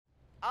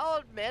I'll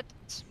admit,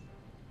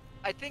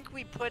 I think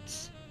we put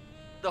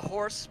the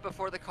horse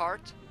before the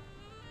cart.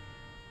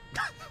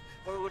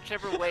 Or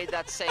whichever way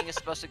that saying is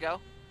supposed to go.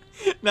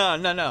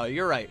 No,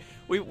 you're right.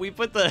 We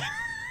put the...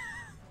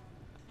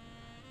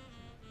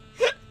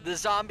 The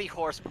zombie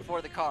horse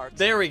before the cart.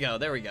 There we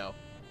go.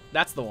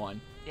 That's the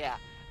one. Yeah.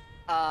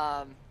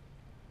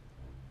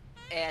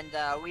 And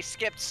we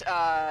skipped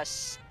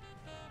steps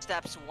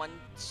 1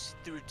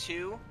 through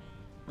 2.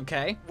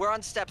 Okay. We're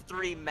on step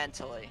 3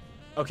 mentally.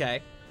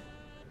 Okay.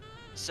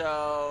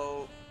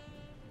 So,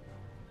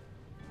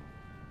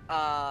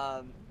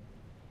 I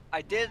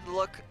did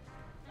look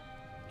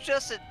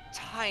just a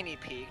tiny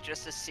peek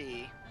just to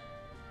see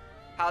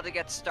how to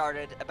get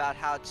started about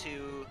how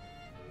to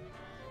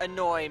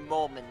annoy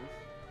Molman.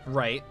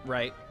 Right.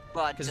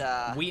 But,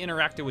 Because we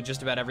interacted with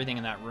just about everything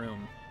in that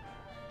room.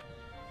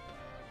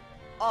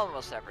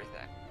 almost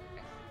everything.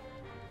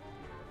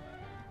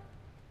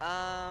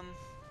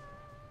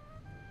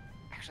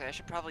 Actually, I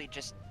should probably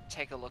just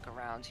take a look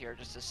around here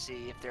just to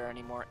see if there are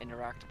any more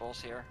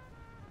interactables here.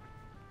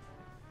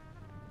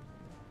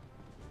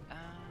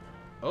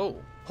 Oh,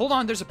 hold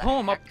on. There's a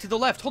poem up to the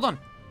left. Hold on.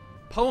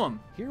 Poem.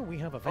 Here we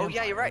have a vampire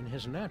yeah, you're right. in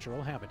his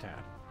natural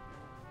habitat.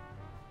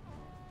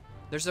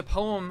 There's a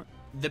poem.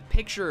 The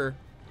picture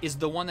is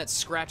the one that's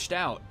scratched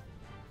out.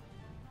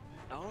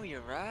 Oh,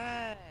 you're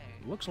right.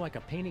 Looks like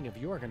a painting of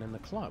Jorgen in the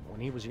club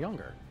when he was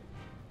younger.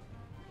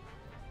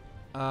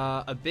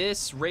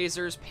 Abyss,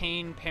 Razors,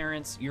 Pain,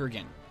 Parents,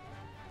 Jurgen.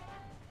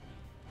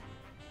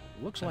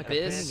 Looks like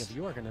Abyss, a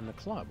painting of Jorgen in the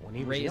club when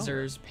he was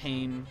Razors,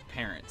 Pain,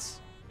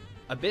 Parents.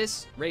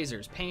 Abyss,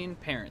 Razors, Pain,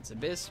 Parents.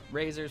 Abyss,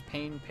 Razors,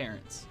 Pain,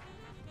 Parents.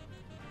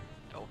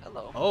 Oh,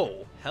 hello.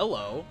 Oh,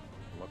 hello.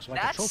 younger. Looks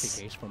like That's a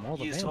trophy case from all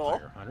the useful.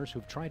 vampire hunters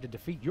who've tried to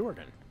defeat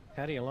Jorgen.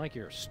 How do you like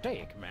your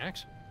steak,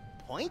 Max?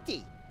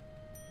 Pointy.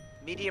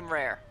 Medium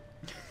rare.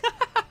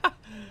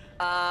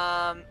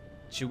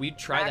 Should we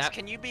try Max, that?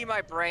 can you be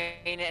my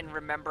brain and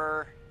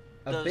remember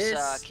those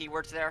Abyss,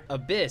 keywords there?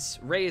 Abyss,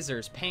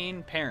 Razors,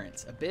 Pain,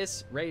 Parents.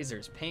 Abyss,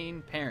 Razors,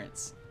 Pain,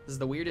 Parents. This is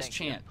the weirdest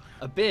Thank you. chant.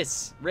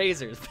 Abyss,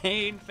 Razors,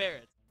 Pain,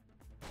 Parents.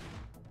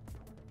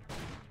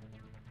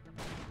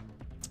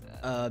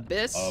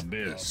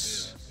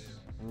 Abyss.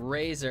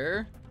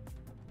 Razor.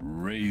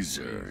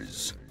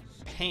 Razors.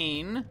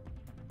 Pain.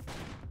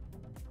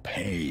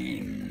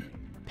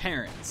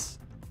 Parents.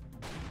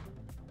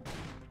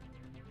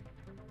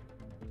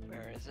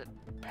 Where is it?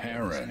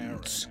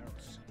 Parents.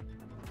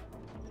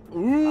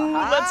 Ooh,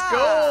 let's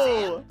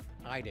go!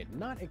 I did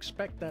not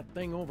expect that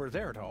thing over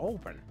there to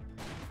open.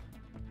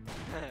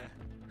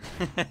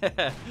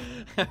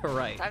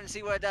 Right. Time to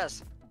see what it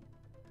does.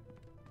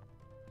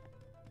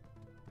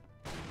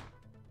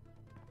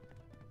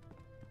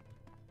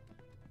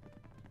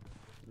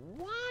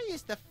 Why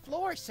is the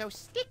floor so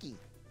sticky?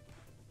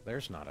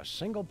 There's not a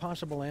single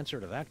possible answer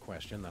to that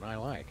question that I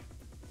like.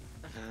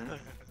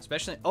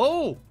 Especially.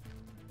 Oh!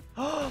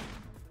 We're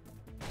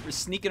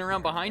sneaking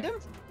around behind him?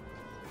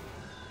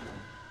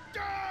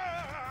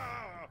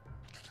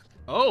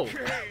 Oh! Came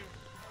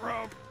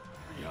from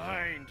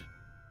behind.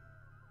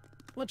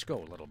 Let's go,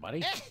 little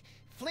buddy.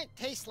 Flint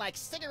tastes like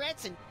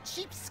cigarettes and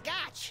cheap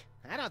scotch.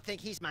 I don't think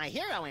he's my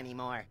hero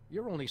anymore.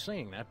 You're only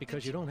saying that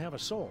because you don't have a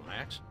soul,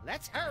 Max.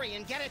 Let's hurry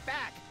and get it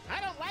back.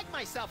 I don't like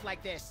myself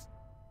like this.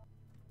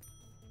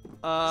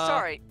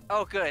 Sorry.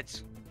 Oh, good.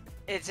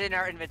 It's in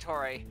our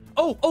inventory.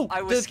 Oh!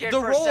 I was scared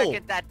for roll. a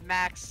second that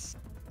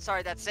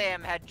that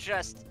Sam had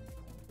just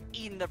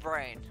eaten the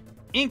brain.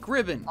 Ink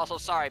ribbon. Also,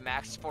 sorry,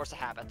 Max. Force a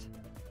habit.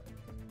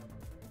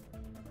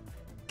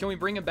 Can we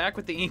bring him back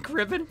with the ink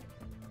ribbon?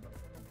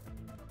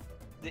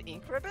 The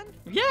ink ribbon?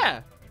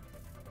 Yeah.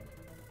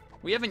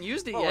 We haven't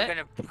used it Well,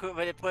 yet. we're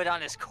gonna put it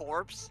on his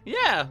corpse.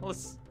 Yeah,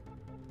 let's.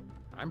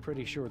 I'm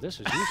pretty sure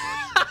this is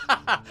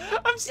useless.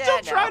 I'm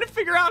still trying to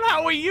figure out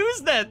how we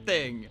use that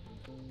thing.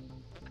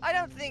 I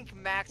don't think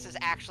Max has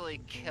actually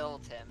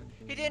killed him.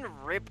 He didn't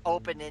rip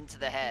open into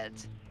the head.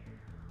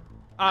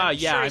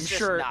 Yeah, he's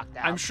just knocked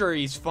out. I'm sure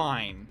he's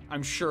fine.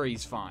 I'm sure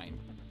he's fine.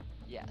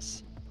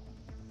 Yes.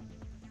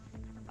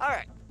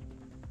 Alright.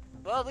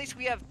 Well, at least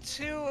we have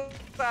 2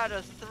 out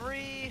of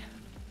 3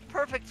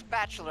 perfect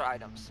bachelor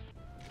items.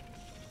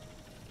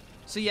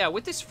 So yeah,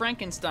 with this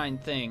Frankenstein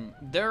thing,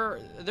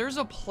 there's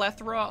a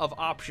plethora of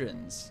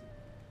options.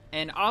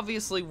 And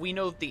obviously we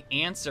know what the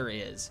answer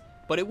is,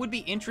 but it would be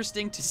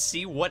interesting to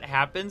see what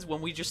happens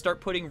when we just start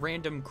putting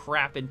random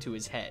crap into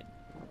his head.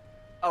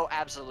 Oh,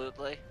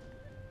 absolutely.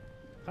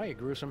 Hiya,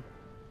 Gruesome.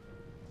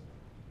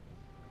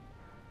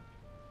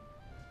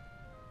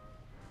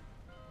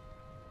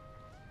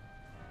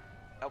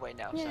 Oh wait,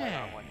 no, sorry,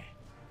 wrong one.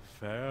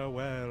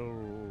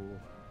 Farewell.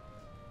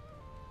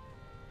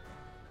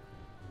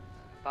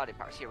 Body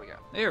parts, here we go.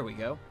 There we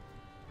go.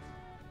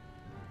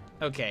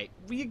 Okay,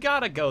 you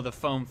gotta go the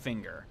foam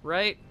finger,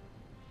 right?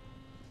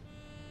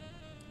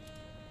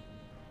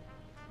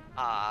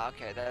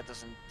 Okay, that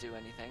doesn't do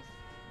anything.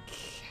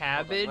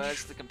 Cabbage? What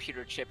does the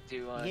computer chip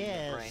do on the brain?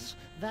 Yes,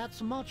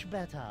 that's much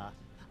better.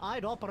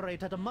 I'd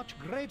operate at a much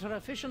greater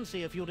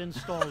efficiency if you'd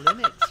install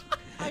Linux.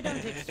 I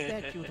don't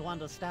expect you to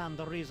understand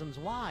the reasons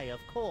why, of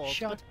course,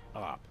 Shut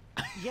up.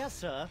 but... Yes,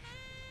 sir.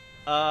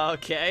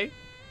 Okay.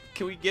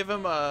 Can we give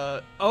him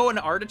a... Oh, an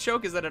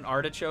artichoke? Is that an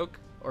artichoke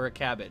or a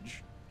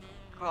cabbage?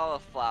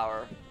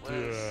 Cauliflower.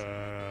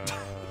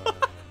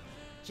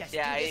 Just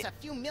Yeah, do this a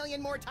few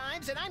million more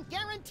times and I'm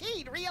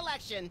guaranteed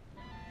re-election.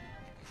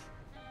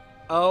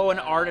 Oh, an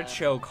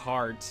artichoke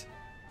heart.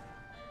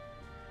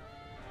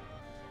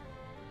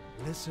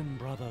 Listen,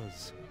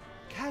 brothers.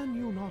 Can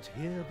you not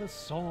hear the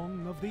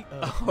song of the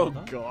Earth Oh,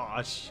 Mother?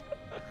 gosh.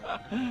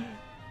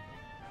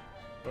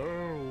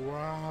 Oh,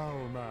 wow,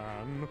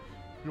 man.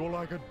 You're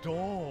like a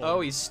dog.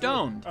 Oh, he's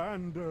stoned.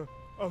 And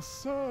a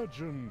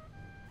surgeon.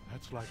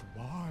 That's like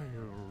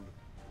wild.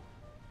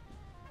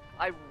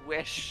 I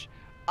wish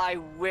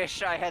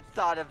I had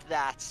thought of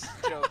that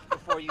joke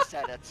before you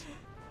said it.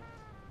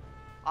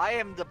 I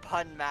am the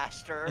pun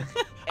master.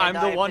 I'm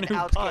and the I've one been who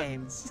outgamed.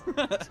 puns.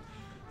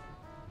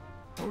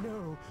 Oh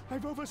no,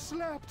 I've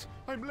overslept.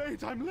 I'm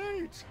late.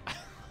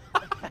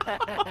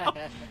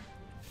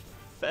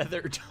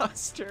 Feather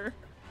duster.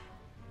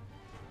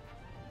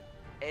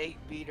 Egg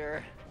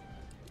beater.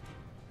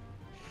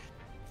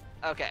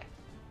 Okay.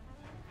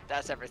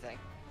 That's everything.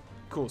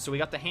 Cool, so we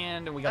got the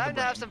hand and we got Time the to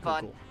brain. have some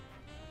fun. Cool.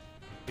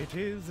 It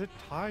is at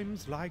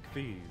times like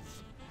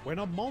these, when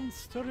a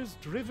monster is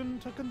driven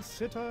to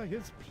consider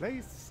his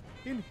place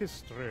in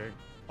history.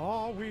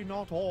 Are we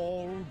not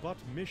all but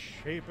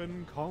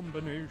misshapen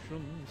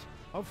combinations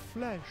of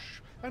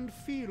flesh and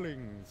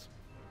feelings,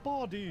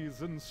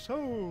 bodies and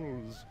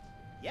souls?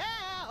 Yeah,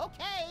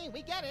 okay,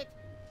 we get it.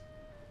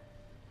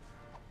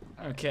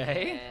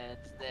 Okay. And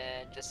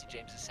then Jesse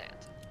James's hand.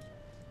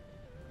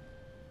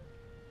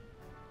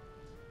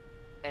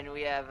 And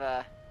we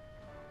have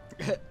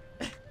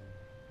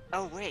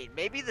oh wait,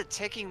 maybe the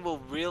ticking will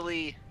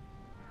really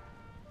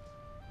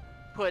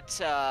put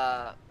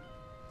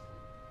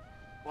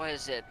what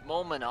is it?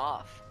 Molman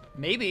off.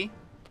 Maybe.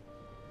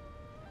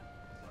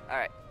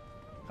 Alright.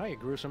 Hiya,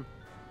 Gruesome.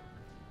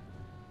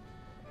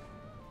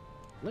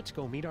 Let's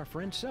go meet our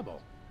friend Sybil.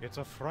 It's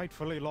a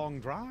frightfully long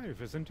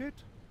drive, isn't it?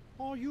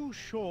 Are you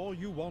sure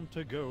you want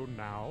to go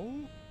now?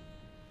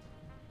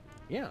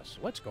 Yes,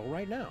 let's go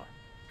right now.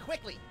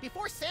 Quickly,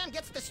 before Sam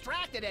gets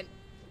distracted and...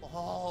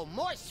 Oh,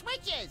 more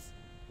switches!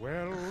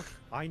 Well,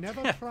 I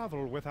never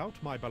travel without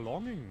my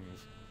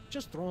belongings.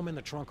 Just throw them in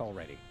the trunk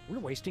already. We're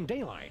wasting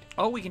daylight.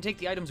 Oh, we can take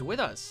the items with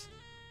us.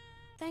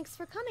 Thanks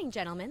for coming,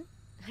 gentlemen.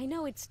 I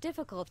know it's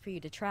difficult for you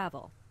to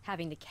travel,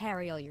 having to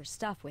carry all your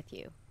stuff with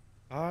you.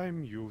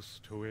 I'm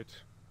used to it.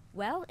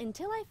 Well,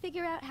 until I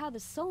figure out how the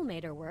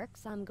soulmater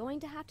works, I'm going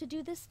to have to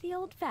do this the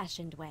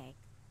old-fashioned way.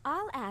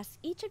 I'll ask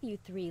each of you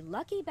three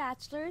lucky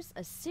bachelors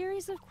a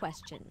series of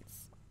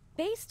questions.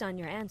 Based on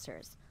your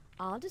answers,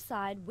 I'll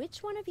decide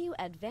which one of you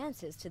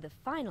advances to the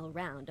final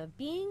round of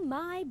being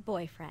my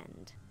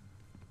boyfriend.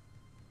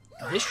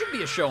 This should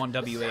be a show on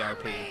WARP.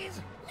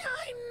 Zombies!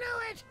 I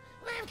knew it!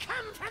 They've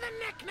come for the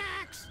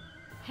knickknacks!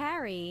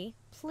 Harry,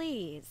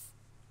 please.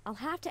 I'll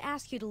have to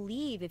ask you to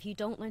leave if you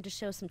don't learn to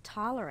show some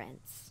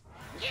tolerance.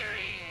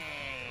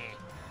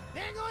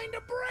 They're going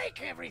to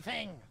break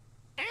everything!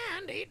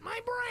 And eat my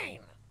brain!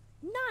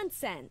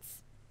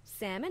 Nonsense!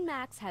 Sam and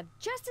Max have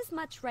just as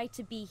much right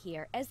to be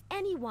here as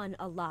anyone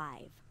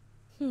alive.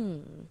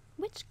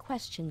 Which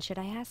question should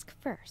I ask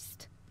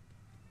first?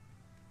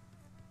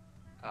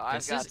 Oh, I've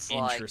This got is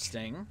like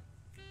interesting.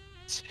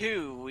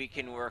 2 we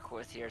can work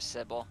with here,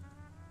 Sybil.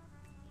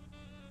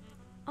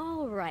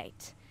 All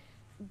right.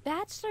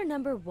 Bachelor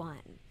number 1.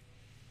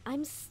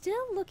 I'm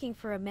still looking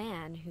for a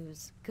man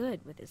who's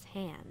good with his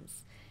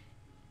hands.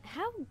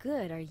 How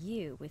good are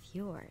you with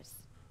yours?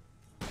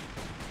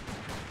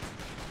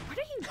 What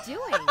are you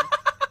doing?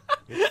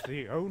 It's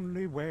the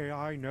only way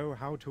I know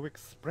how to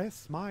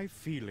express my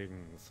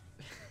feelings,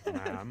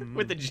 ma'am.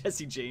 With the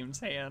Jesse James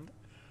hand.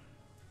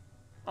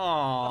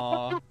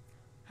 Aww.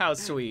 How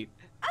sweet.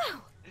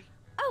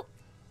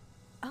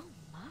 Oh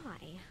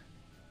my.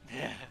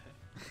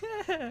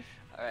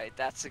 Alright,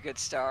 that's a good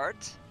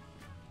start.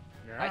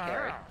 Hi,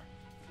 Harry.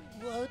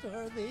 What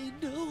are they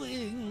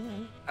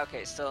doing?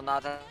 Okay, still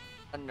not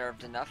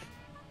unnerved enough.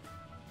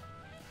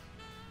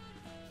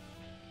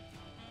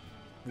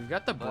 We've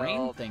got the brain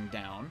Well- thing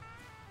down.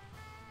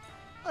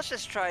 Let's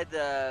just try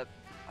the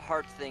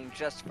heart thing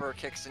just for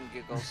kicks and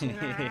giggles.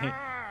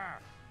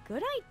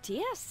 Good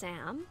idea,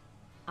 Sam.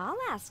 I'll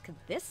ask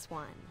this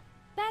one.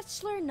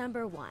 Bachelor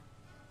number 1.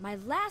 My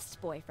last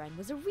boyfriend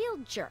was a real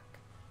jerk.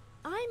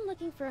 I'm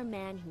looking for a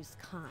man who's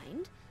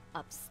kind,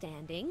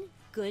 upstanding,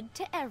 good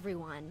to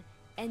everyone,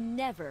 and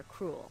never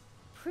cruel.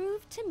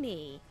 Prove to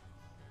me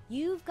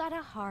you've got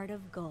a heart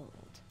of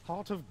gold.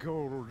 Heart of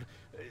gold.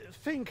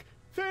 Think!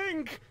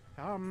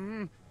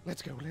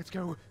 Let's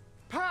go.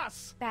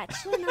 Pass!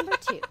 Bachelor number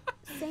 2.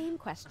 Same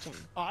question.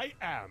 I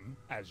am,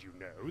 as you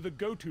know, the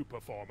go-to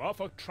performer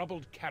for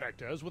troubled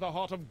characters with a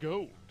heart of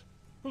gold.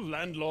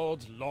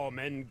 Landlords,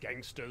 lawmen,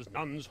 gangsters,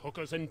 nuns,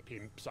 hookers, and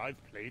pimps.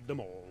 I've played them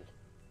all.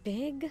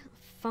 Big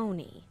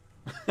phony.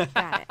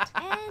 Got it.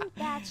 And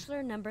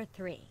bachelor number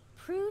 3.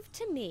 Prove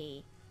to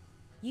me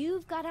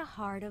you've got a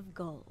heart of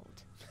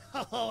gold.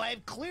 Oh,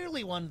 I've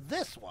clearly won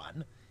this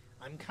one.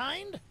 I'm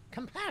kind,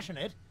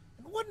 compassionate,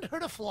 and wouldn't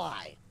hurt a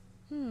fly.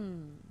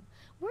 Weren't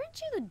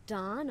you the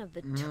Don of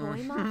the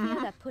toy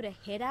mafia that put a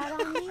hit out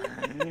on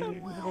me?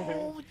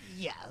 Well,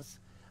 yes,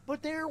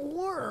 but there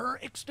were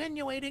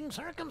extenuating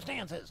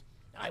circumstances.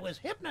 I was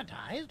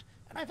hypnotized,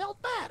 and I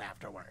felt bad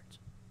afterwards.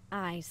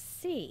 I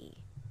see.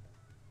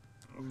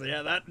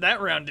 Yeah,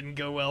 that round didn't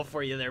go well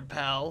for you there,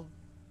 pal.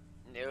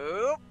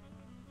 Nope.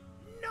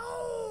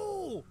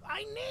 No!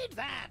 I need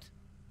that!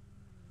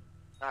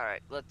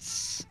 Alright,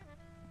 let's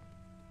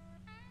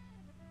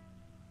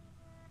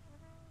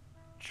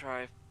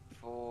try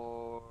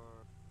for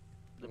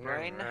the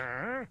brain.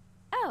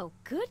 Oh,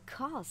 good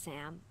call,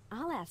 Sam.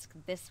 I'll ask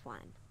this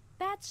one.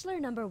 Bachelor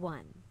number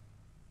 1.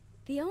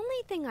 The only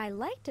thing I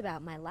liked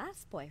about my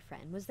last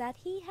boyfriend was that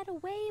he had a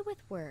way with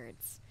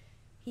words.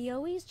 He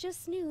always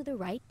just knew the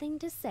right thing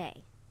to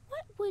say.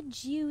 What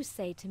would you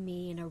say to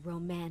me in a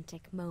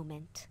romantic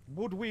moment?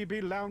 Would we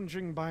be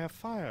lounging by a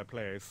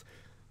fireplace?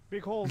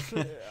 Because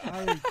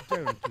I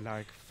don't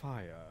like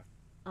fire.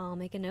 I'll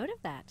make a note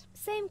of that.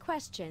 Same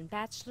question,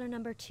 Bachelor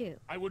number 2.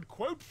 I would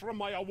quote from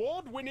my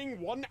award-winning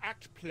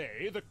one-act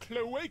play, The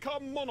Cloaca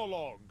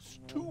Monologues.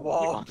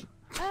 Whoa.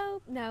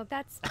 Oh, no,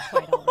 that's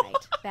quite all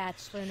right.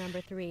 Bachelor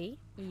number 3,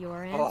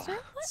 your answer?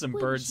 What Some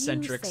would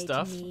bird-centric you say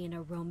stuff. to me in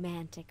a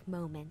romantic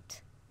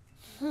moment?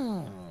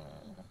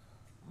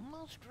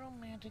 Most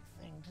romantic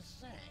thing to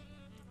say.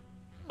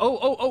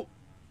 Oh!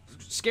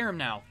 Scare him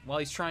now while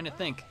he's trying to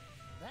think.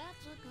 That's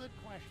a good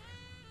question.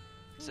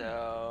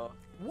 So,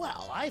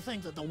 Well, I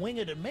think that the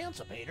Winged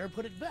Emancipator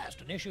put it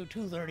best in issue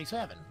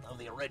 237 of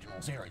the original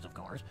series, of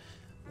course,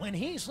 when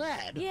he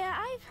said, Yeah,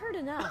 I've heard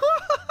enough.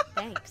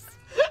 Thanks.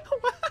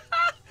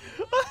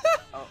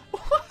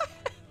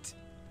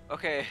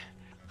 okay.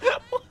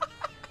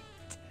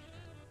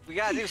 We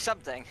gotta do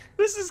something.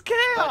 This is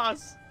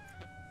chaos!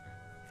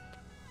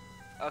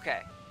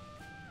 Okay.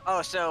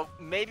 Oh, so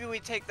maybe we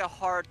take the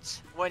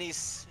heart when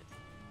he's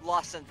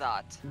lost in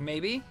thought.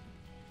 Maybe.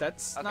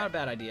 That's not a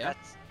bad idea.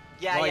 That's,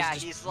 yeah, Well, yeah,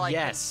 he's he's just- like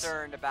yes.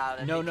 concerned about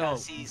it No,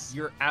 because he's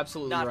you're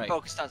absolutely not right.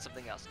 focused on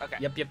something else. Okay.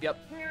 Yep.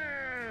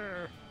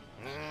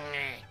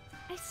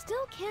 I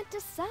still can't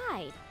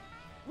decide.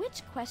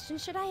 Which question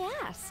should I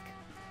ask?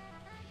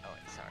 Oh,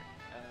 wait, sorry.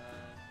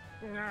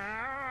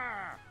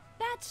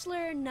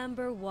 Bachelor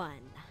number 1.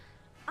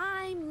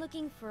 I'm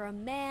looking for a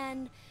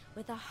man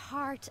with a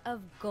heart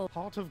of gold.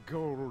 Heart of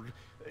gold.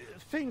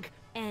 Think.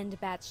 And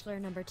Bachelor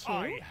number 2?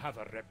 I have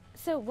a rep.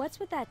 So what's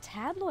with that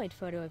tabloid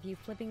photo of you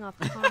flipping off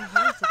Tom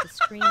Hanks at the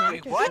Screen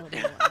Actors what?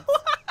 Guild Awards?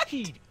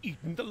 He'd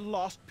eaten the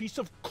last piece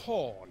of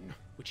corn,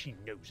 which he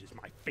knows is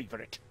my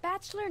favorite.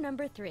 Bachelor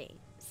number 3.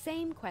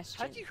 Same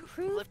question. How do you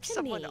Prove flip to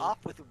someone me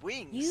off with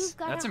wings? you've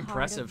got That's a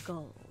impressive. heart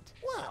of gold.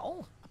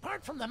 well,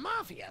 apart from the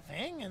Mafia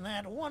thing and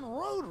that one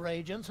road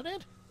rage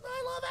incident,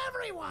 I love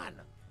everyone.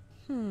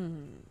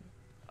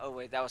 Oh,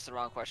 wait, that was the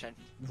wrong question.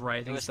 Right, I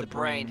It think was it's the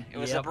brain. It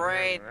was the Yep.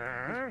 brain.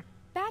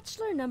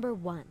 Bachelor number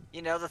 1.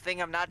 You know the thing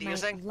I'm not My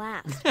using?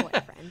 last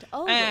boyfriend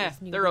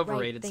always knew they're the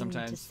overrated right thing to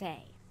sometimes.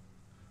 say.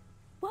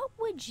 What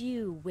would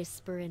you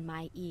whisper in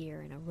my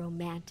ear in a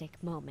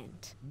romantic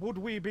moment? Would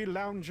we be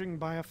lounging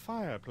by a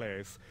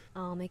fireplace?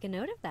 I'll make a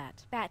note of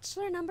that.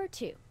 Bachelor number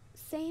 2.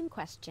 Same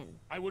question.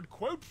 I would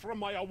quote from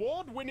my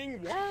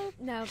award-winning Oh,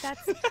 no,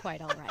 that's quite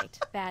all right.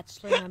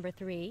 Bachelor number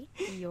 3,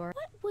 your...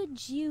 What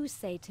would you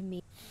say to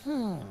me?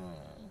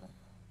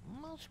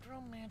 Most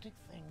romantic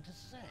thing to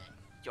say.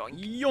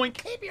 Yoink. Yoink!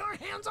 Keep your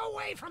hands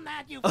away from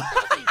that, you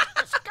filthy,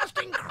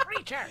 disgusting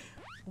creature!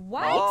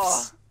 What?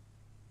 Oh.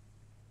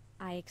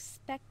 I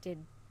expected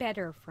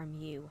better from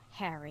you,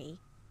 Harry.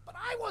 But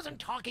I wasn't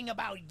talking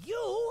about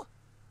you!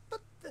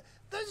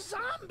 The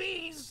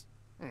zombies!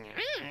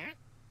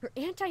 Your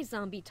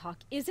anti-zombie talk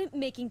isn't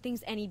making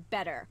things any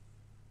better.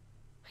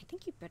 I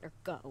think you better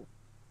go.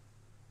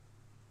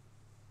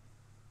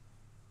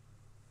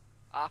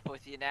 Off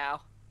with you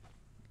now.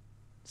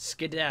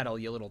 Skedaddle,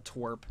 you little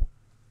twerp.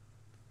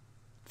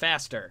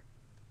 Faster.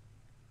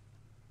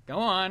 Go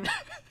on.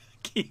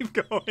 Keep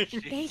going.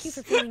 Thank you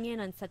for filling in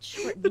on such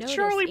short The notice,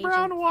 Charlie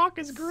Brown Agent walk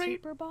is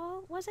great. Super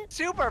Ball, was it?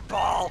 Super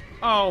Bowl!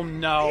 Oh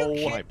no.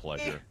 You My can't-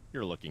 pleasure.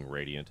 You're looking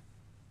radiant.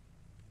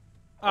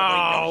 Oh, wait,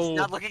 no, Oh. he's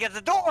not looking at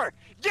the door!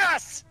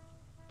 Yes!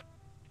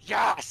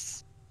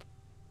 Yes!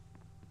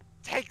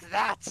 Take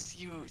that,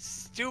 you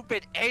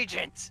stupid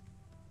agent!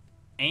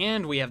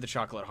 And we have the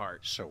chocolate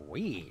heart.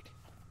 Sweet.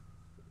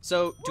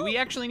 So, do we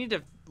actually need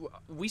to...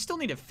 We still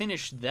need to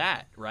finish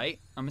that, right?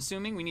 I'm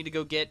assuming we need to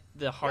go get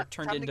the heart Yep,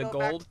 turned time to into go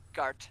back gold. to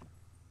Gart.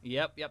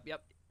 Yep.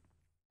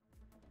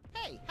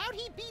 Hey, how'd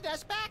he beat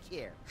us back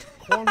here?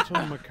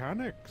 Quantum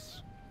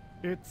mechanics.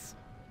 It's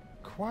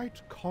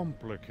quite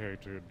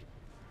complicated.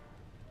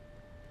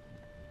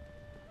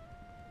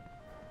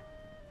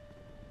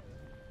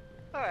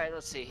 Alright,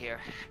 let's see here.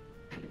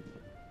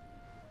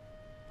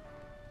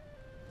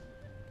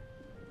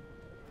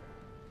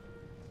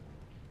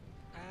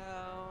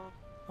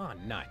 Oh,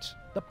 nuts.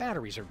 The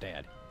batteries are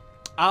dead.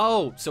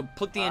 Oh, so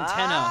put the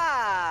antenna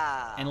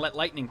Ah! and let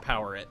lightning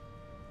power it.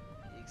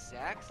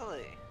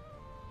 Exactly.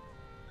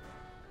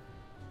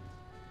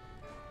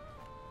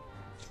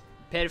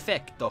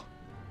 Perfecto.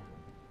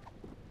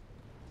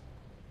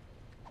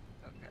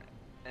 Okay.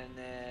 And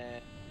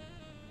then...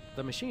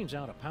 The machine's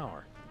out of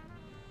power.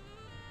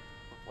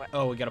 What?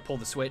 Oh, we gotta pull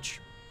the switch.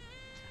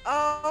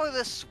 Oh,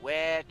 the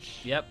switch.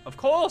 Yep, of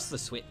course the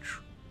switch.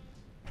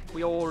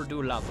 We all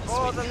do love the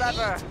Oh, the switch.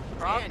 lever. And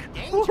Kronk.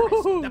 dangerous.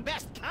 Woohoo. The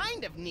best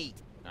kind of neat.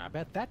 I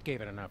bet that gave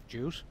it enough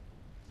juice.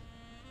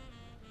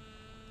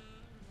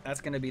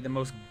 That's gonna be the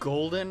most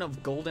golden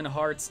of golden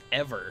hearts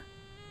ever.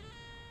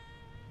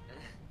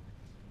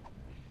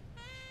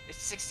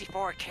 It's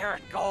 64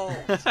 karat gold.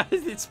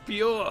 It's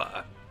pure.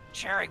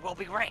 Cherry will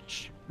be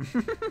rich.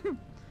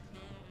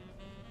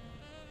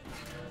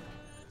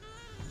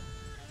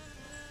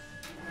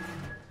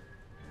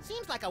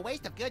 Seems like a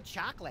waste of good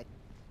chocolate.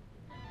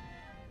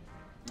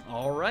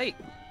 All right.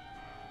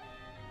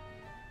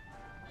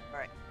 All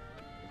right.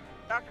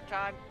 Doctor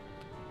time.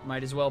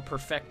 Might as well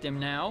perfect him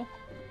now.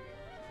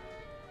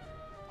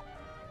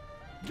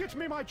 Get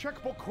me my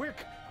checkbook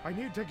quick. I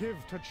need to give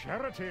to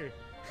charity.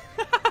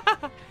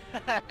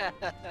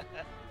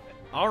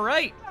 All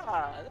right.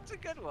 Ah, that's a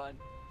good one.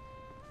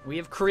 We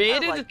have I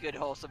created like good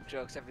wholesome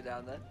jokes every now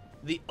and then.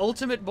 the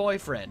ultimate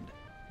boyfriend.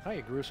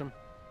 Hiya, Gruesome.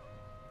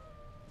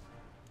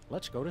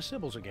 Let's go to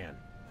Sybil's again.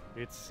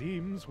 It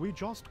seems we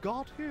just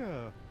got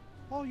here.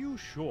 Are you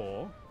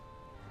sure?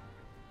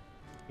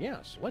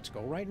 Yes, let's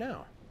go right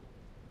now.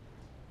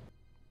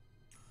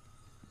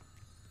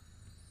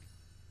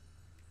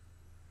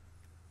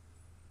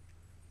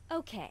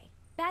 Okay,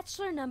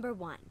 bachelor number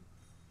 1.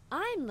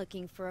 I'm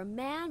looking for a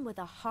man with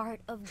a heart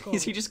of gold.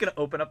 Is he just gonna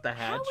open up the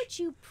hatch? How would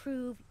you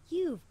prove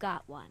you've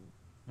got one?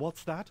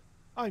 What's that?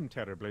 I'm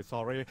terribly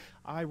sorry.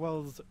 I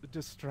was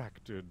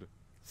distracted.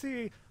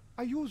 See,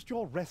 I used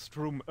your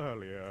restroom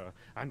earlier,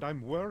 and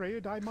I'm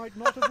worried I might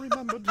not have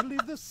remembered to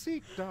leave the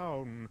seat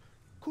down.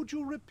 Could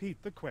you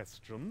repeat the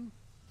question?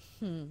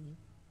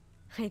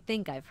 I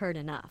think I've heard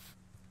enough.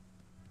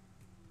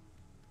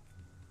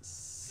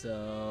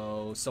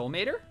 So,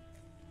 soulmater?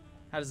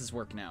 How does this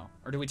work now?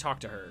 Or do we talk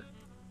to her?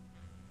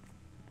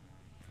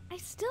 I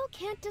still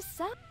can't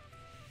decide.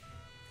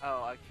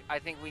 Oh, I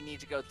think we need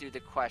to go through the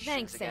questions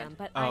Thanks, again. Sam,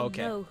 but Oh, I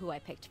okay. know who I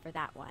picked for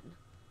that one.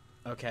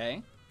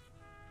 Okay.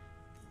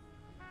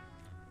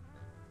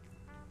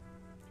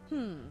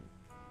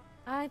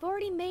 I've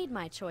already made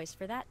my choice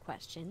for that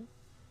question.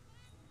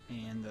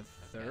 And the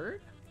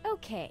third?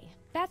 Okay,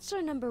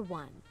 bachelor number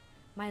 1.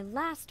 My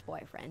last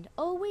boyfriend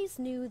always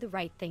knew the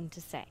right thing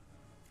to say.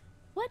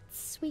 What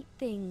sweet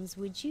things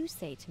would you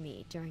say to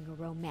me during a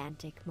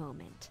romantic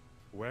moment?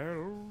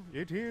 Well,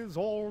 it is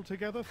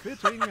altogether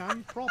fitting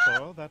and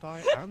proper that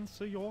I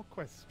answer your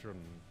question.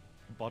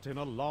 But in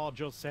a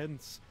larger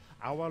sense,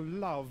 our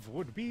love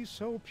would be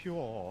so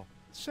pure,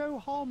 so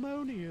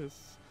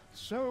harmonious,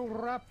 so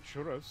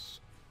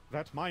rapturous,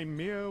 that my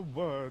mere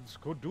words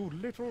could do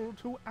little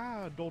to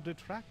add or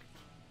detract.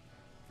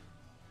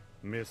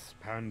 Miss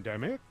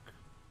Pandemic?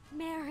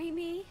 Marry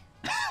me?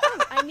 Oh,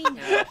 I mean,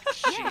 yes,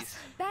 Jeez.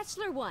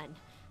 bachelor 1.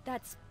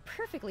 That's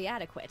perfectly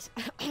adequate.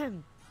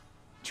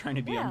 Trying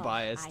to be Well,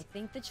 unbiased. I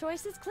think the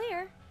choice is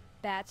clear.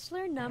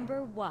 Bachelor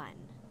number 1.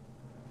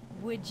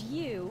 Would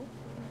you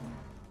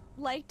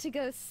like to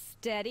go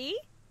steady?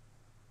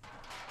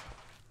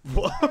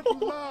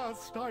 At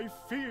last I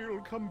feel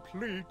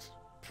complete.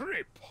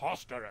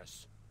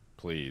 Preposterous.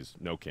 Please,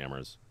 no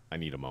cameras. I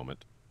need a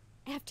moment.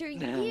 After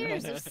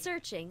years of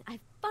searching, I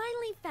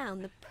finally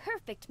found the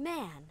perfect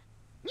man.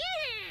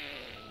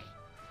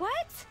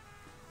 What?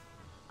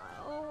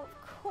 Oh,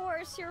 of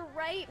course, you're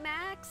right,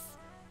 Max.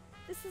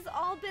 This has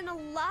all been a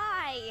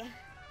lie.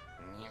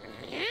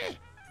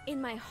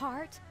 In my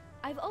heart,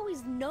 I've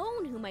always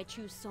known who my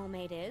true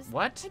soulmate is.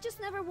 What? I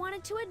just never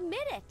wanted to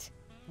admit it.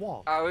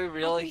 What? Are we I've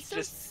really been so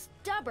just...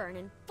 stubborn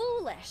and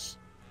foolish.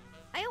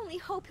 I only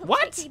hope he'll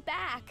What? take me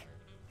back.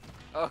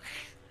 Okay.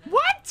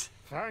 What?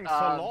 Thanks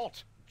a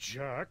lot,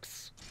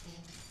 jerks.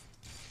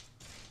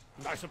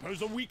 I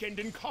suppose a weekend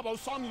in Cabo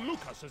San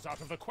Lucas is out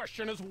of the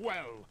question as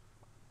well.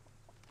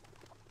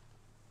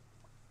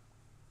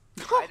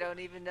 I don't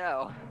even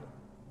know.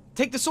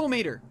 Take the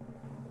soulmater.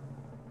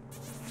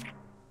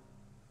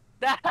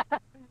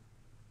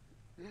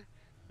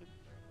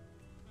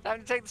 Time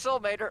to take the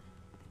soulmater.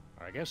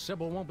 I guess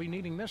Sybil won't be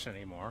needing this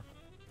anymore.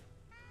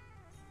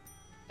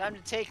 Time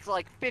to take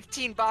like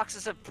 15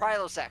 boxes of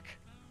Prilosec.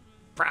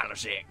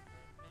 Prilosec.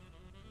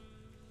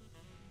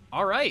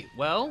 All right,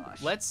 well,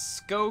 Gosh. let's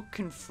go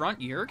confront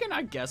Jurgen,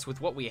 I guess,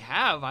 with what we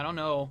have. I don't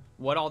know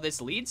what all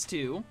this leads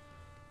to,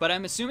 but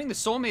I'm assuming the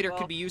soulmater Well-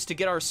 could be used to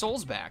get our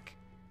souls back.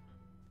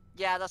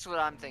 Yeah, that's what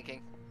I'm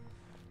thinking.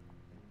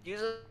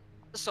 Use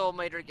the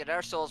soulmater, get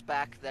our souls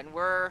back, then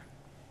we're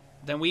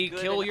Then we good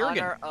kill and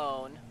Jurgen. on our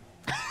own.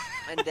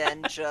 And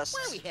then just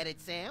Where are we headed,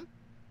 Sam?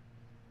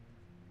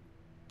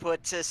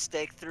 put a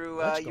stake through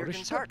Let's go to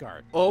Jurgen's heart.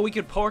 Stuttgart. Oh, we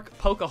could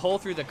poke a hole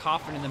through the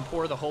coffin and then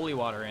pour the holy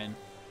water in.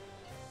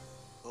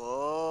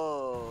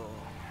 Oh.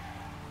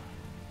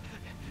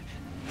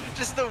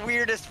 Just the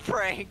weirdest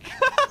prank.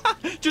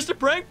 Just a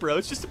prank, bro.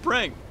 It's just a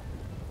prank.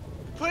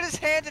 Put his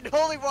hand in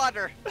holy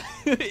water.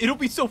 It'll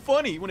be so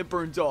funny when it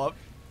burns off.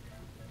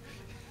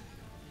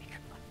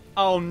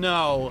 Oh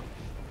no.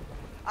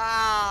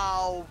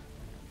 Ow!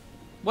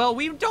 Well,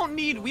 we don't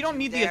need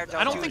the.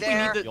 I don't think we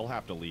need the. You'll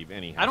have to leave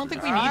any. I don't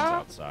think we need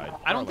outside.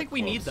 I don't think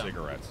we need them.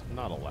 Cigarettes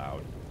not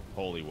allowed.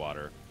 Holy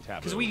water. Taboo.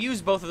 Because we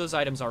used both of those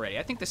items already.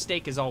 I think the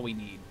steak is all we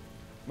need.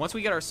 Once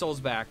we get our souls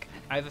back,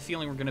 I have a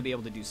feeling we're going to be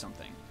able to do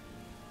something.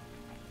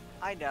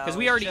 I know. Because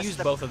we already just used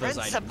the both of those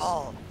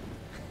principle.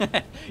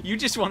 items. You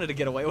just wanted to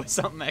get away with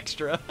something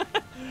extra.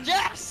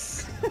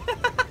 Yes!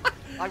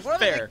 I wanted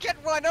Fair. to get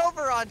one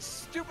over on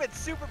stupid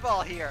Super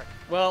Bowl here.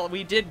 Well,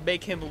 we did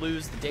make him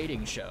lose the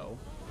dating show.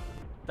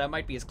 That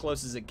might be as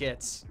close as it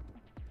gets.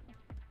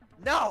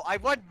 No, I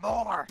want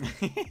more.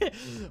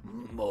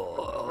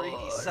 More.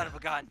 Greedy son of a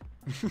gun.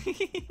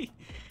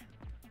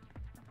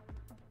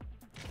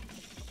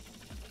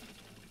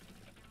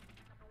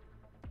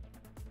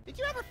 Did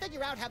you ever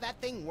figure out how that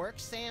thing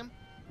works, Sam?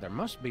 There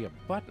must be a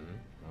button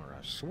or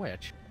a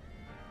switch.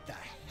 The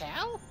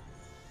hell?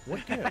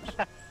 What gives?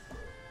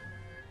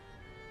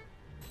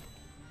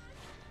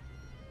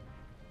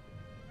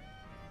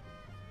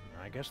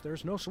 I guess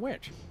there's no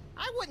switch.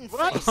 I wouldn't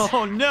say so.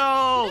 Oh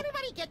no! Did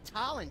everybody get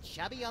tall and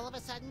chubby all of a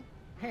sudden?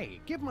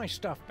 Hey, give my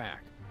stuff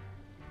back.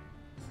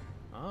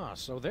 Ah,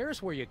 so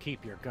there's where you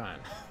keep your gun.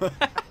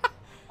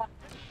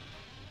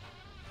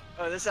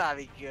 Oh, this ought to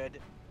be good.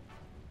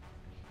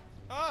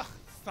 Ugh,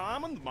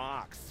 Sam and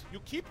Max. You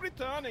keep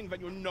returning when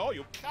you know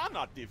you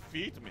cannot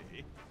defeat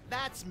me.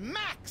 That's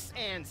Max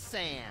and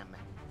Sam.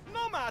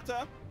 No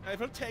matter. I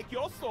will take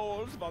your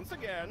souls once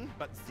again,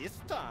 but this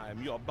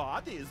time your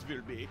bodies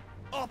will be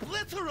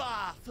obliterated.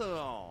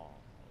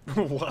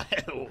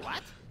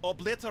 What?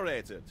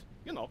 Obliterated.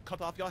 You know,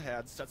 cut off your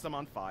head, set them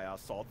on fire,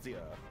 salt the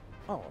earth.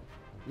 Oh,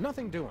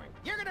 nothing doing.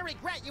 You're gonna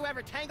regret you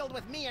ever tangled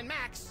with me and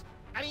Max.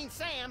 I mean,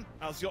 Sam.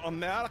 As your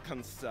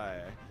Americans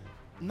say,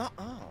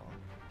 nuh-uh.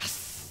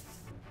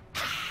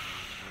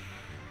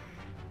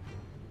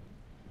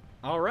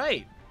 All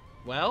right.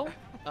 Well,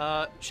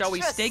 shall we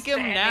Just stake him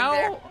standing now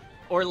there.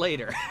 or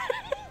later?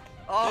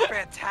 Oh,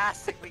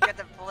 fantastic. We get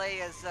to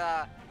play as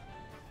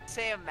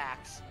Sam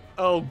Max.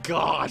 Oh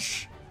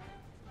gosh.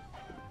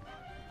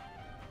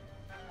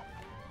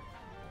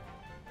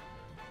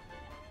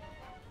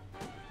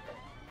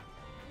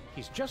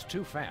 He's just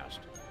too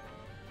fast.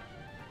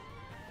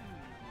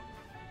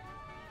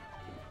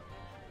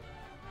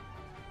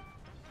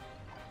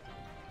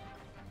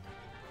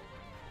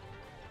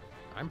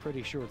 I'm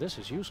pretty sure this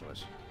is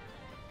useless.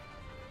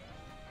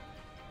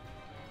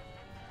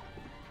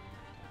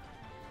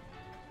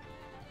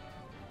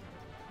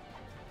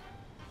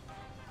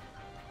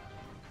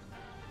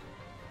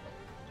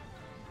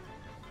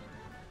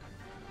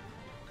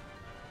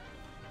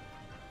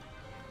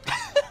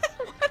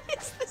 What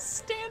is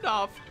this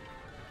standoff?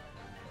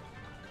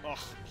 Ugh,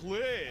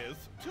 please.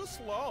 Too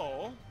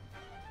slow.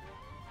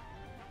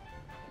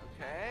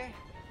 Okay.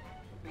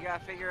 We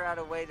gotta figure out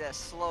a way to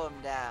slow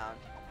him down.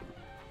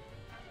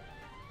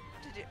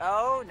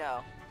 Oh, no.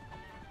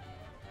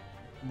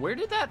 Where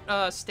did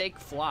that steak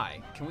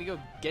fly? Can we go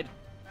get?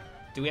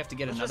 Do we have to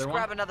get Let's another just one?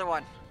 grab another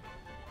one.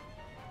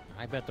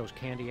 I bet those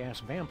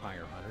candy-ass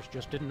vampire hunters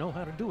just didn't know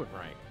how to do it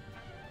right.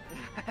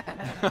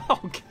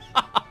 Oh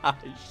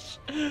gosh.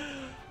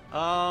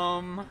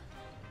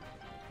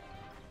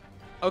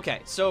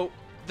 Okay, so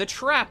the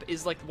trap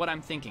is like what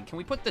I'm thinking. Can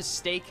we put the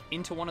steak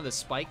into one of the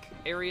spike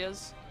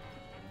areas?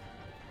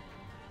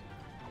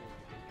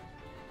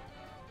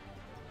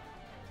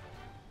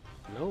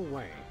 No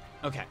way.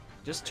 Okay,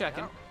 just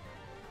checking.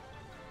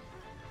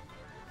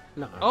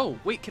 No. Oh,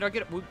 wait, can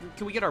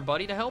we get our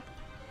buddy to help?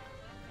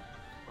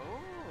 Oh,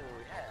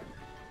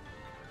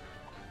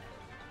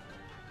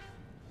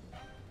 yeah.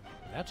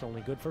 That's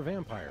only good for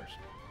vampires.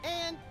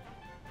 And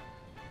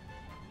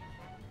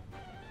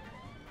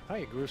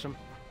Hiya, Gruesome.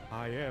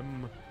 I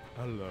am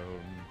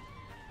alone.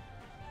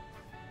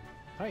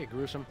 Hiya,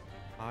 Gruesome.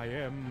 I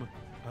am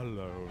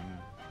alone.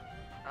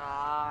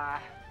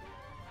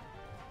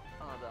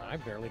 Hold on. I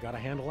barely got a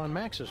handle on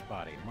Max's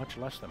body, much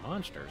less the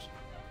monsters.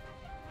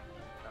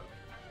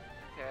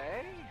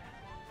 Okay.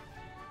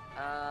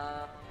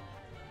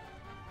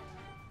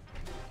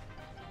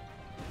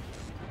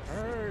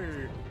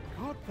 Hey,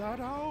 cut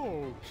that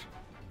out.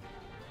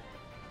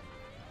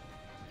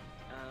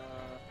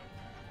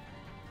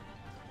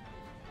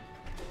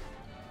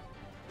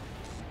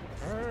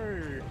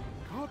 Hey,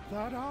 cut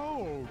that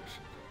out.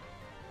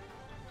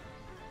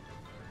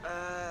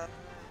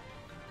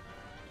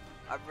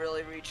 I'm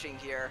really reaching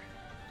here.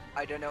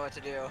 I don't know what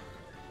to do.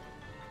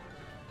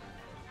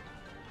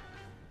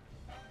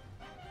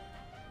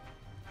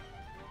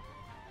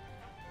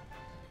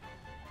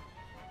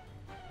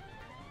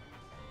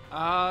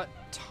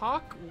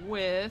 Talk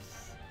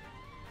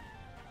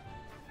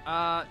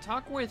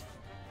with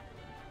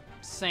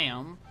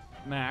Sam,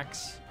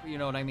 Max, you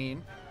know what I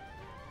mean?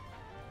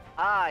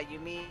 Ah, you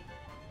mean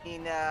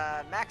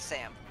Max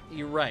Sam.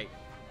 You're right.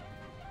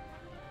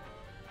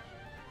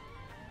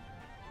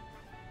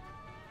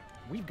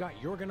 We've got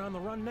Jorgen on the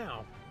run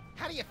now.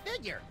 how do you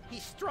figure?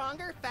 He's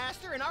stronger,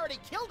 faster, and already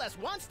killed us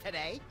once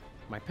today.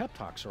 My pep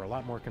talks are a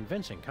lot more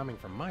convincing coming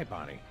from my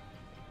body.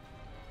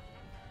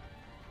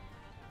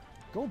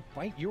 Go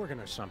bite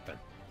Jorgen or something.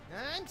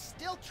 I'm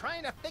still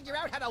trying to figure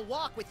out how to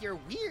walk with your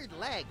weird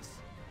legs.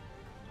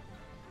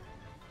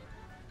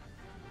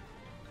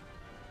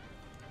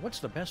 What's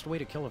the best way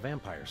to kill a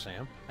vampire,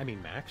 Sam? I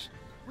mean, Max?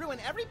 Ruin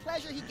every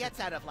pleasure he gets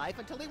out of life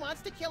until he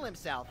wants to kill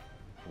himself.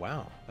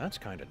 Wow, that's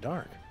kind of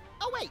dark.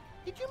 Oh wait,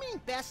 did you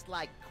mean best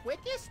like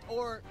quickest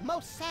or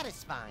most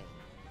satisfying?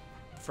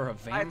 For a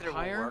Either will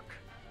vampire?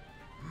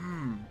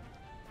 work.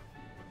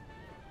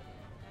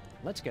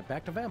 Let's get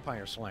back to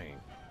vampire slaying.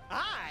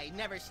 I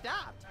never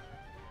stopped.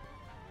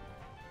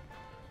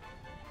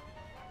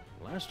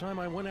 Last time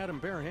I went at him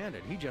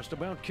barehanded, he just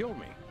about killed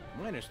me.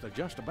 Minus the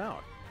just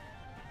about.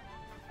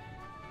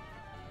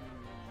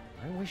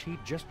 I wish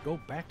he'd just go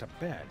back to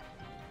bed.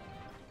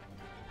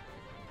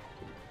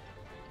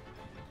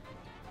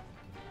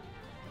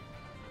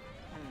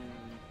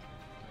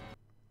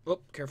 Oh,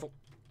 careful.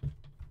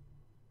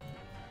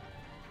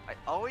 I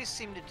always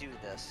seem to do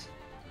this.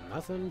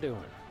 Nothing doing.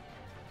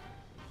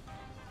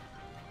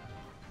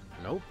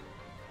 Nope.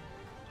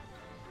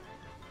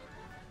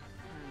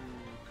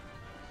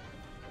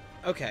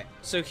 Okay,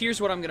 so here's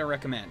what I'm gonna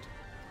recommend.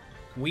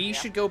 We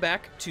should go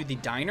back to the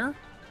diner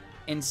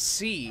and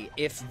see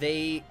if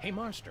they... Hey,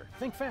 monster,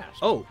 think fast.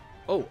 Oh.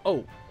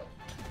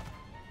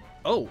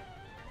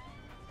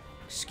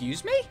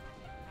 Excuse me?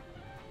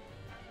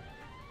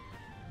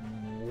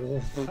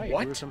 Hi,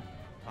 What? Gruesome.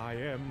 I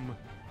am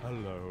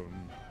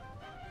alone.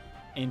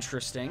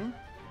 Interesting.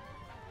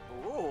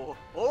 Ooh.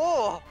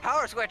 Oh,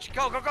 power switch.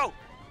 Go, go, go.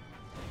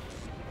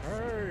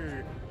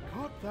 Hey,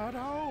 cut that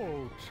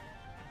out.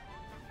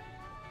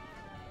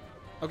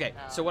 Okay,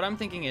 so what I'm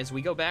thinking is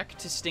we go back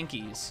to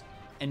Stinky's,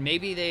 and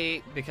maybe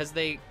they, because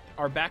they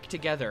are back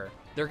together,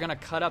 they're gonna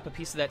cut up a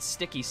piece of that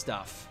sticky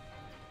stuff.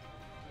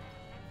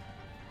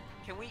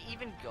 Can we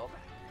even go back?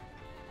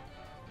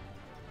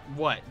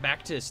 What,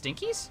 back to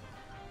Stinky's?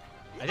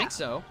 I think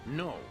so.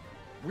 No.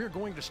 We're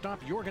going to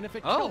stop Jorgen if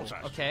it Oh, kills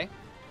us. okay.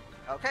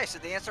 Okay, so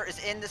the answer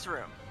is in this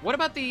room. What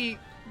about the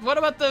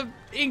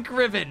ink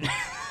ribbon?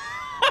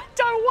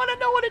 I want to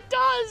know what it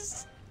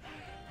does.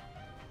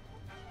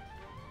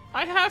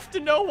 I have to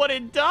know what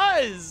it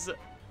does.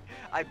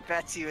 I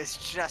bet you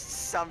it's just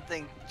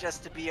something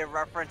just to be a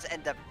reference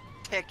and to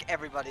tick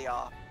everybody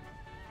off.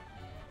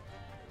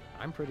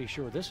 I'm pretty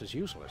sure this is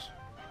useless.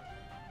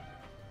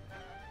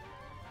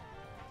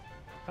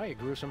 Hiya,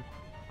 Gruesome.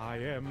 I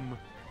am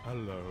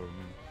alone.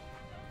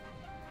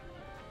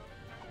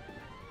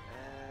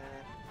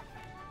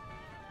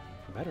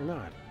 Better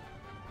not.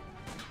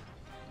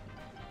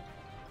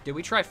 Did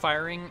we try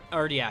firing?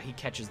 Or yeah, he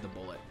catches the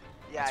bullet.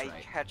 Yeah, That's he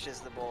right. catches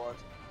the bullet.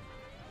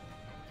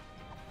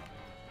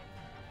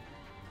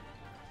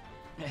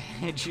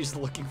 And she's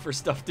looking for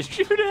stuff to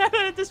shoot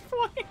at this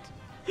point.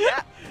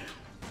 Yeah.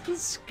 The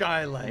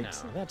skylight.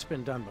 No, that's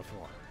been done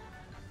before.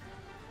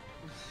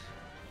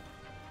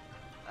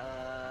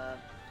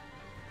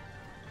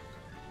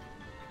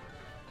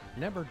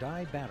 Never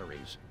die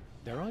batteries.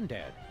 They're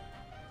undead.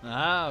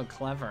 Oh,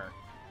 clever.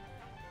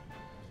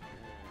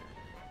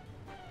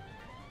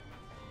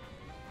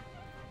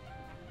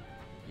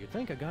 You'd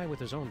think a guy with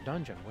his own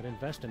dungeon would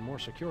invest in more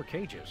secure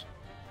cages.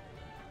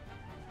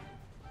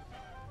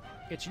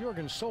 It's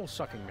Jorgen's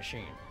soul-sucking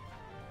machine.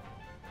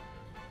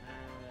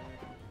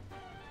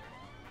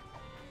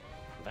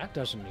 That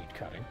doesn't need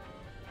cutting.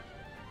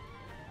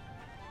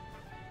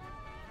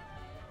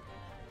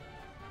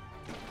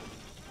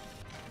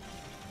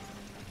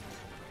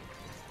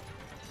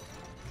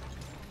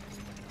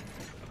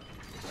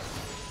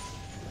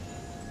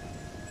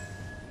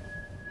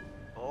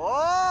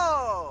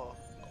 Oh!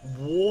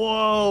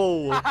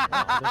 Whoa!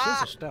 Wow, this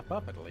is a step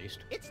up at least.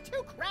 It's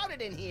too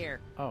crowded in here.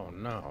 Oh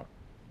no.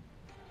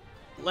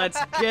 Let's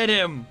get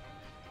him.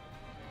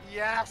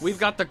 Yes. We've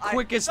got the I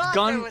quickest thought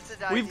gun. there was an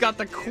We've idea got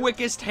the to do.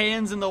 quickest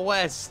hands in the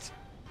West.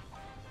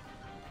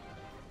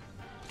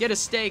 Get a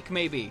steak,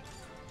 maybe.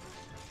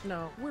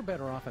 No, we're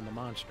better off in the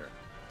monster.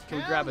 Can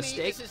we Tell grab a me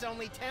steak? This is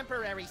only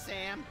temporary,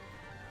 Sam.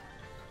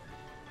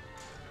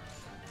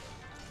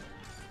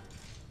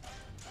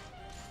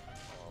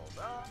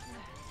 Hold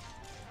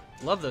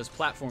on. Love those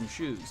platform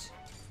shoes.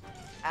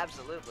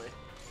 Absolutely.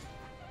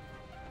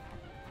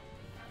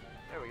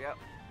 There we go.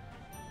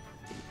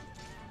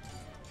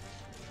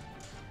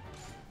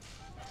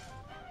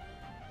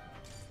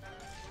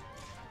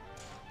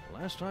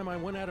 Last time I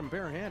went at him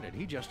barehanded,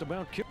 he just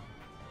about killed.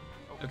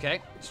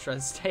 Okay, let's try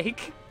the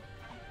steak.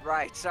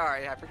 Right,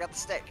 sorry, I forgot the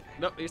steak.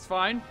 Nope, he's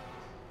fine.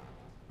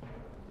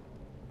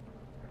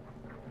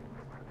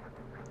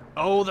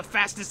 Oh, the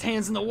fastest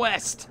hands in the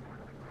West.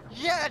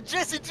 Yeah,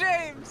 Jesse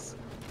James!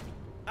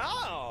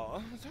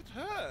 Ow, that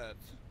hurt.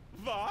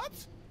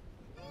 What?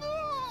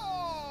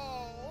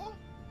 No!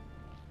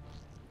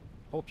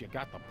 Hope you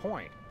got the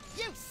point.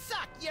 You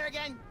suck,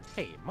 Jorgen.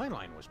 Hey, my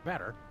line was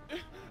better.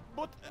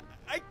 But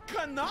I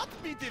cannot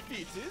be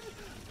defeated.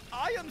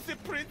 I am the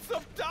Prince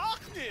of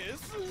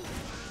Darkness.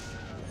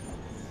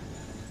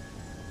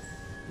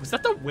 Was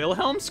that the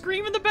Wilhelm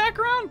scream in the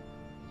background?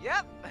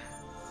 Yep.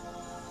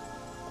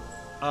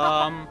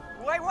 Um,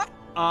 Wait, what?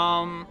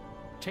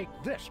 Take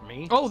this,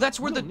 me. Oh, that's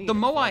where We'll the need it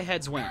Moai for-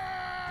 heads went.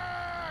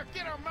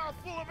 Get a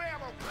mouthful of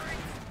ammo, Frank!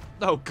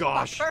 Oh,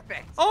 gosh. Oh,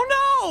 perfect.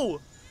 Oh,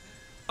 no!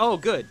 Oh,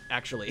 good,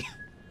 actually.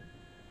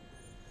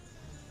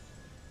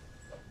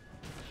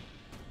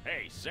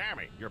 Hey,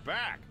 Sammy, you're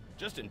back.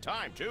 Just in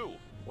time, too.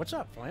 What's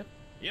up, Flint?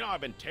 You know I've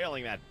been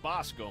tailing that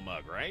Bosco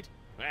mug, right?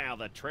 Well,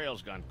 the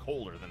trail's gone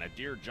colder than a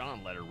Dear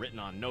John letter written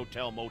on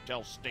no-tell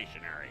motel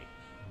stationery.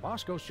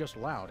 Bosco's just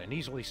loud and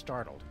easily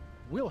startled.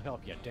 We'll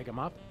help you dig him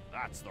up.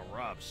 That's the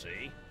rub,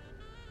 see?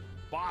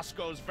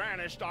 Bosco's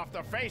vanished off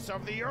the face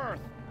of the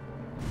earth.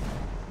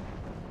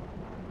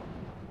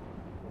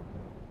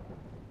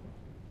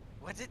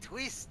 What a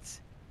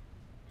twist.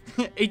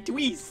 A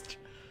twist.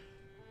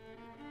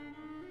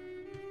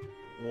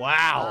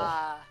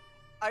 Wow.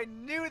 I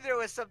knew there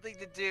was something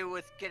to do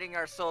with getting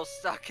our souls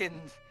stuck in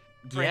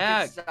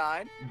Yeah,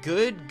 Frankenstein.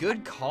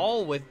 good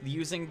call with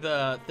using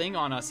the thing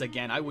on us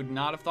again. I would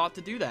not have thought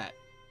to do that.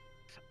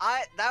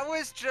 That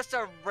was just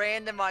a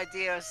random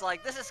idea. It's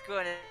like, this is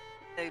going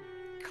to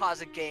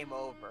cause a game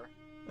over.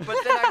 But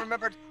then I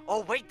remembered,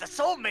 oh wait, the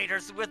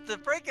soulmaters with the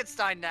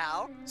Frankenstein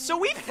now. So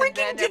we freaking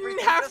then didn't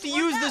everything have just to worked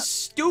use the out.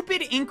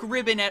 stupid ink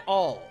ribbon at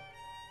all.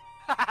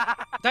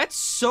 That's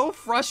so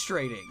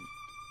frustrating.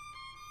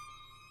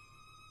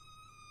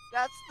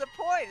 That's the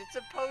point. It's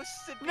supposed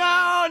to be.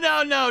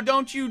 No,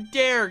 don't you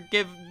dare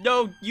give,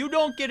 no, you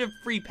don't get a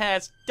free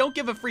pass. Don't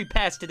give a free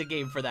pass to the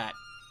game for that.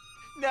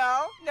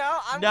 No,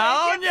 I'm No,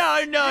 gonna give no,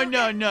 them- no, you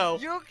no, can- no.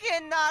 You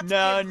cannot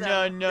No, give no,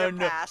 them no, their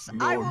no. pass.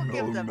 I will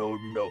give them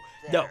No,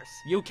 theirs.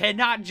 you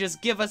cannot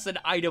just give us an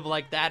item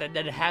like that and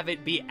then have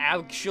it be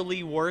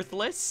actually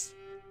worthless.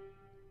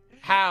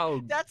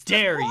 How That's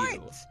dare the you?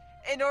 point.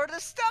 In order to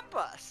stump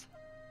us.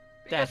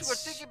 Because That's we're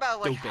thinking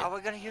about, like, stupid. how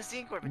we're going to use the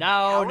ink ribbon. No,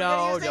 how we're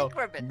gonna use the no, ink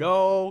ribbon.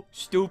 no,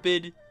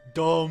 stupid,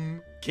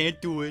 dumb, can't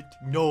do it,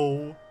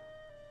 no.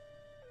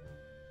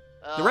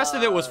 The rest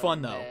of it was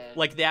fun, though. Man.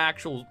 Like, the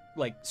actual,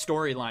 like,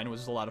 storyline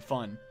was a lot of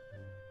fun.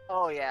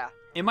 Oh, yeah.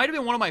 It might have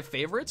been one of my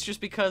favorites just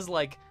because,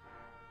 like,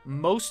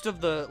 most of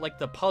the, like,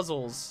 the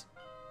puzzles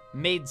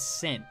made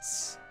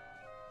sense.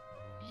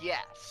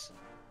 Yes.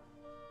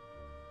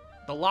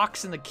 The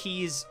locks and the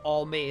keys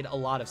all made a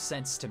lot of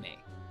sense to me.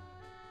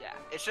 Yeah.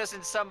 It's just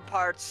in some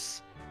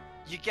parts,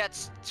 you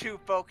get too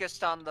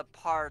focused on the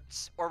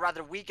parts, or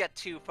rather, we get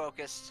too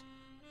focused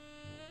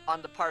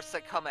on the parts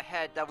that come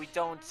ahead that we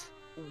don't.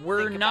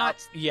 We're think not,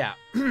 about yeah,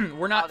 we're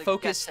how not to get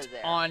focused to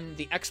there. on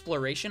the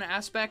exploration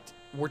aspect.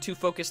 We're too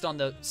focused on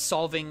the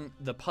solving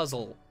the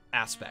puzzle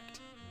aspect.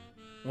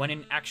 When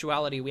in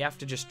actuality, we have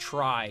to just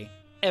try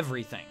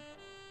everything.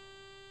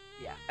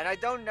 Yeah. And I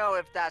don't know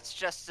if that's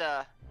just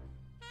a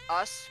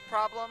us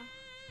problem,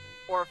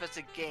 or if it's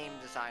a game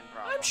design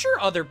problem. I'm sure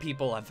other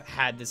people have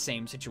had the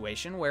same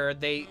situation where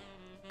they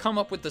come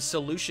up with the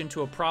solution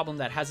to a problem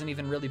that hasn't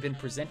even really been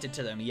presented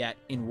to them yet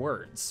in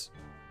words.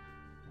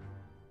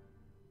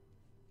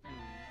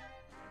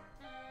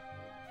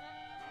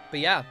 But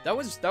yeah, that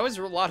was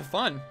a lot of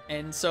fun.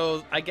 And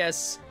so I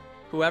guess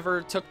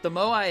whoever took the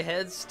Moai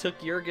heads took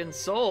Jurgen's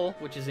soul,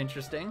 which is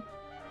interesting.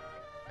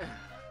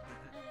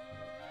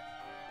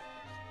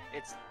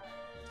 It's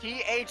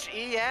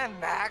THEN,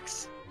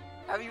 Max.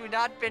 Have you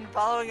not been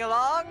following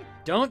along?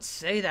 Don't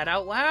say that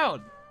out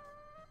loud.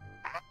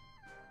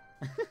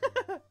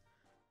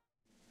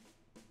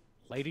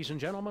 Ladies and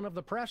gentlemen of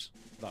the press,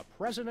 the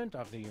President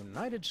of the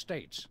United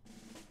States.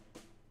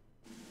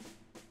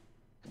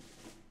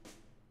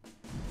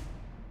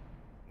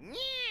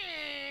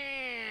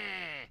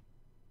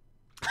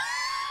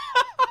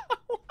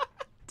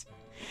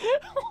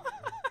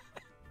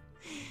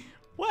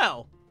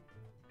 Well,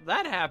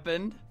 that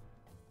happened.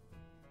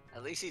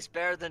 At least he's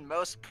better than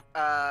most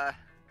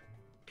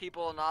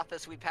people in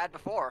office we've had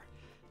before.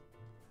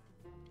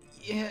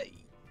 Yeah,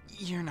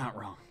 you're not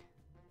wrong.